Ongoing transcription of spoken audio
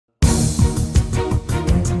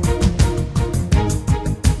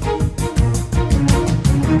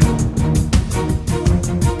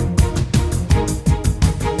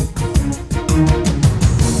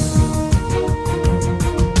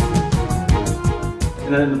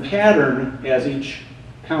and then the pattern as each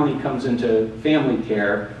county comes into family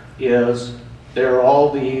care is there are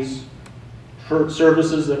all these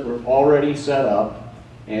services that were already set up,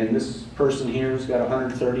 and this person here's got a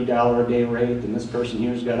 $130 a day rate, and this person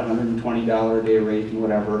here's got a $120 a day rate, and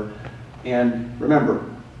whatever. And remember,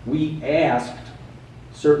 we asked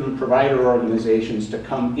certain provider organizations to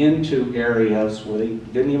come into areas where they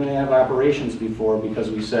didn't even have operations before, because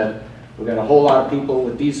we said, we've got a whole lot of people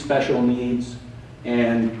with these special needs,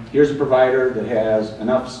 and here's a provider that has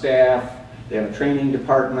enough staff, they have a training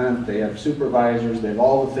department, they have supervisors, they have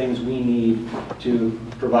all the things we need to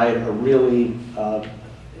provide a really,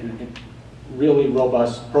 really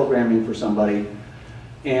robust programming for somebody.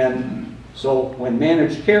 And so when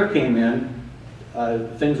managed care came in,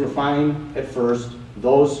 things were fine at first.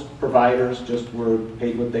 Those providers just were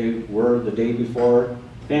paid what they were the day before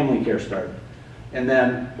family care started. And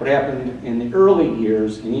then what happened in the early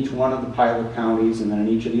years in each one of the pilot counties and then in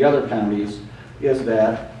each of the other counties is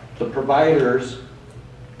that the providers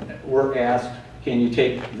were asked, can you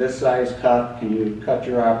take this size cut? Can you cut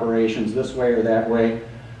your operations this way or that way?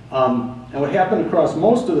 And what happened across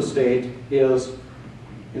most of the state is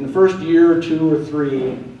in the first year or two or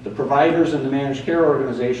three, the providers and the managed care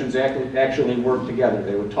organizations actually worked together.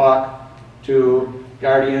 They would talk to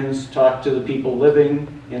guardians, talk to the people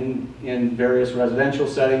living in various residential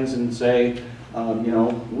settings and say, you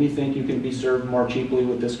know, we think you can be served more cheaply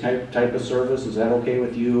with this type of service. Is that okay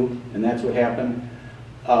with you? And that's what happened.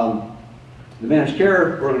 The managed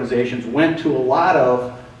care organizations went to a lot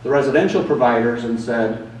of the residential providers and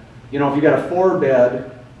said, you know, if you got a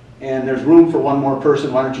 4-bed and there's room for one more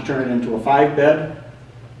person, why don't you turn it into a 5-bed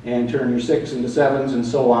and turn your 6 into 7s and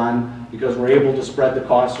so on, because we're able to spread the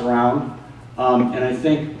costs around. And I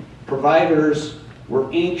think providers were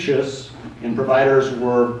anxious and providers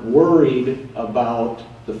were worried about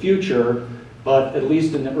the future, but at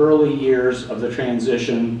least in the early years of the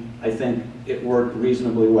transition, I think it worked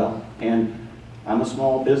reasonably well. And I'm a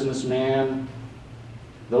small businessman.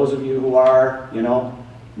 Those of you who are, you know,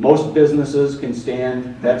 most businesses can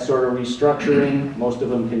stand that sort of restructuring. Most of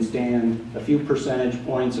them can stand a few percentage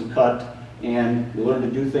points of cut, and you learn to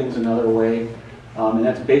do things another way. And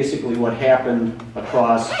that's basically what happened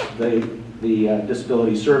across the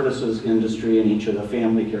disability services industry in each of the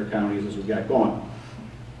family care counties as we got going.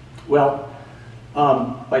 Well,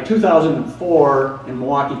 by 2004 in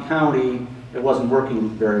Milwaukee County, it wasn't working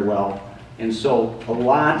very well. And so a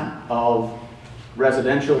lot of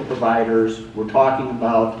residential providers were talking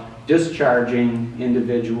about discharging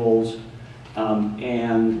individuals,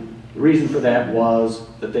 and the reason for that was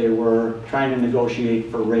that they were trying to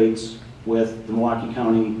negotiate for rates with the Milwaukee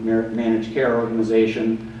County Managed Care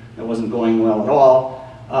Organization. It wasn't going well at all.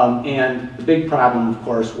 And the big problem, of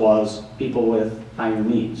course, was people with higher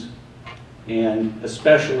needs, and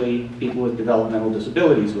especially people with developmental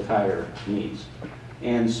disabilities with higher needs.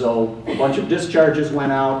 And so a bunch of discharges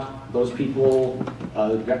went out. Those people,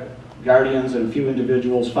 guardians and a few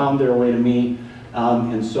individuals found their way to me.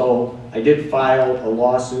 And so I did file a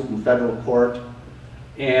lawsuit in federal court.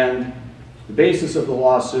 And the basis of the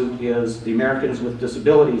lawsuit is the Americans with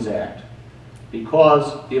Disabilities Act.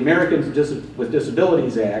 Because the Americans with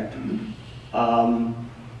Disabilities Act,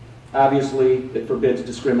 obviously it forbids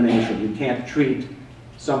discrimination. You can't treat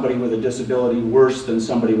somebody with a disability worse than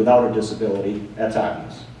somebody without a disability. That's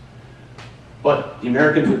obvious. But the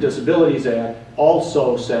Americans with Disabilities Act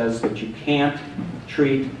also says that you can't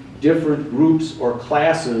treat different groups or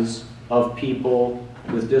classes of people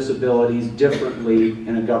with disabilities differently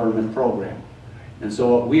in a government program. And so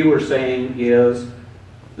what we were saying is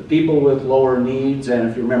the people with lower needs, and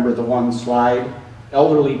if you remember the one slide,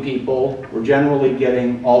 elderly people were generally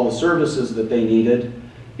getting all the services that they needed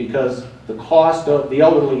because the cost of the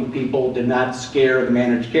elderly people did not scare the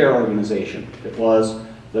managed care organization. It was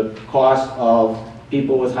the cost of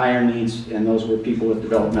people with higher needs, and those were people with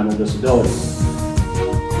developmental disabilities.